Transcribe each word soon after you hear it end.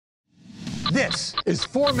This is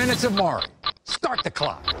 4 Minutes of Maury. Start the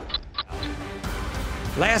clock.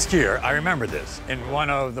 Last year, I remember this, in one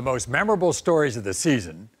of the most memorable stories of the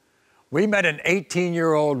season, we met an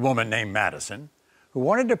 18-year-old woman named Madison who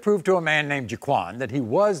wanted to prove to a man named Jaquan that he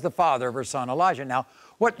was the father of her son Elijah. Now,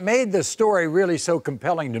 what made the story really so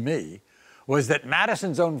compelling to me was that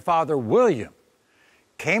Madison's own father, William,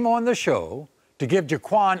 came on the show to give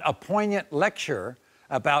Jaquan a poignant lecture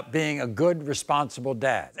about being a good, responsible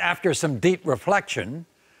dad. After some deep reflection,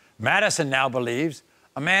 Madison now believes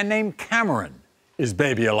a man named Cameron is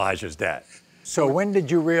baby Elijah's dad. So when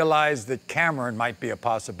did you realize that Cameron might be a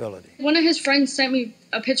possibility? One of his friends sent me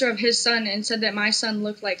a picture of his son and said that my son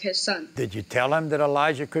looked like his son. Did you tell him that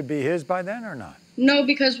Elijah could be his by then or not? No,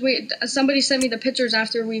 because somebody sent me the pictures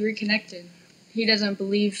after we reconnected. He doesn't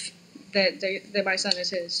believe that my son is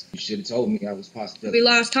his. You should have told me I was possible. We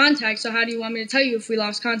lost contact, so how do you want me to tell you if we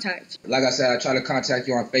lost contact? Like I said, I tried to contact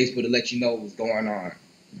you on Facebook to let you know what's going on.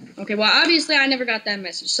 Okay, well, obviously I never got that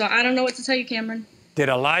message, so I don't know what to tell you, Cameron. Did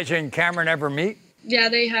Elijah and Cameron ever meet? Yeah,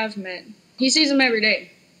 they have met. He sees him every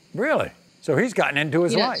day. Really? So he's gotten into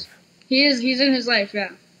his life? He's in his life, yeah.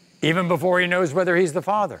 Even before he knows whether he's the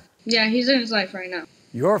father? Yeah, he's in his life right now.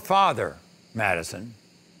 Your father, Madison,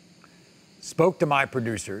 spoke to my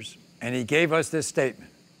producers, and he gave us this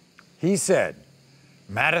statement. He said,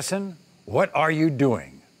 "Madison, what are you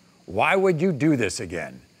doing? Why would you do this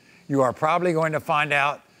again? You are probably going to find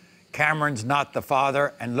out Cameron's not the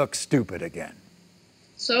father and look stupid again."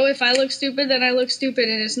 So if I look stupid, then I look stupid,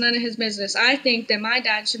 and it's none of his business. I think that my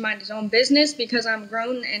dad should mind his own business because I'm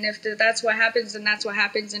grown, and if that's what happens, then that's what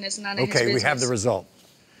happens, and it's none of his business. Okay, we have the result.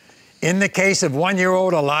 In the case of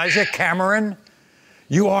 1-year-old Elijah Cameron,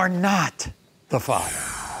 you are not the father.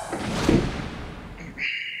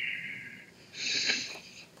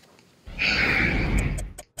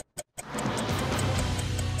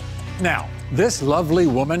 Now, this lovely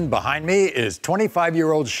woman behind me is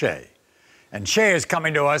 25-year-old Shay. And Shay is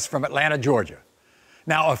coming to us from Atlanta, Georgia.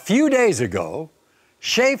 Now, a few days ago,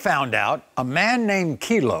 Shay found out a man named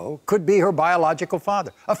Kilo could be her biological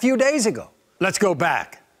father. A few days ago. Let's go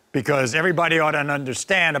back, because everybody ought to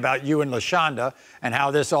understand about you and LaShonda and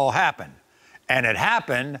how this all happened. And it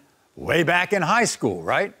happened way back in high school,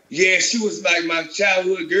 right? Yeah, she was like my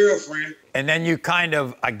childhood girlfriend. And then you kind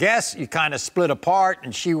of, I guess, you kind of split apart,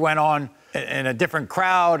 and she went on in a different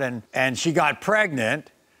crowd, and she got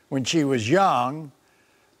pregnant when she was young.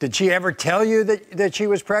 Did she ever tell you that she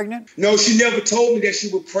was pregnant? No, she never told me that she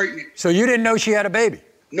was pregnant. So you didn't know she had a baby?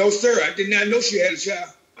 No, sir, I did not know she had a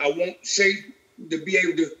child. I want Shay to be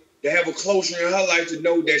able to have a closure in her life to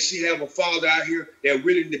know that she have a father out here that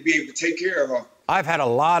willing to be able to take care of her. I've had a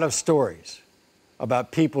lot of stories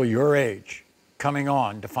about people your age coming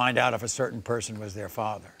on to find out if a certain person was their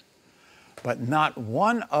father. But not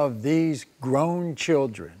one of these grown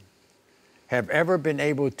children have ever been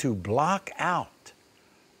able to block out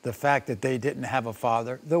the fact that they didn't have a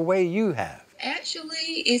father the way you have.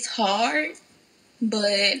 Actually, it's hard,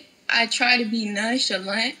 but I try to be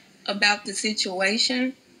nonchalant about the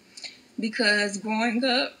situation because growing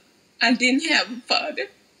up, I didn't have a father.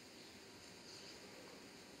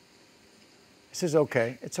 This is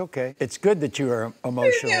okay. It's okay. It's good that you are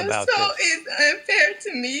emotional about this. It's unfair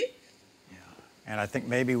to me. Yeah. And I think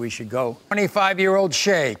maybe we should go. 25-year-old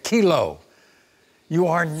Shay, Kilo, you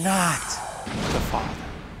are not the father.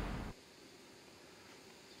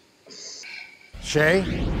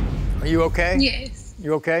 Shay, are you okay? Yes.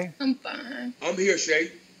 You okay? I'm fine. I'm here,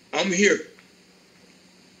 Shay. I'm here.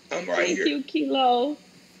 I'm right here. Thank you, Kilo.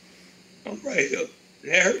 I'm right here.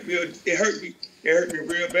 That hurt me. It hurt me. It hurt me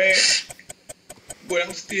real bad. But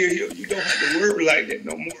I'm still here. You don't have to worry like that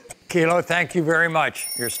no more. Kilo, thank you very much.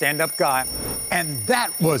 You're a stand-up guy. And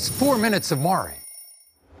that was 4 Minutes of Maury.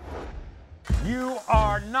 You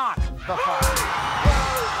are not the father.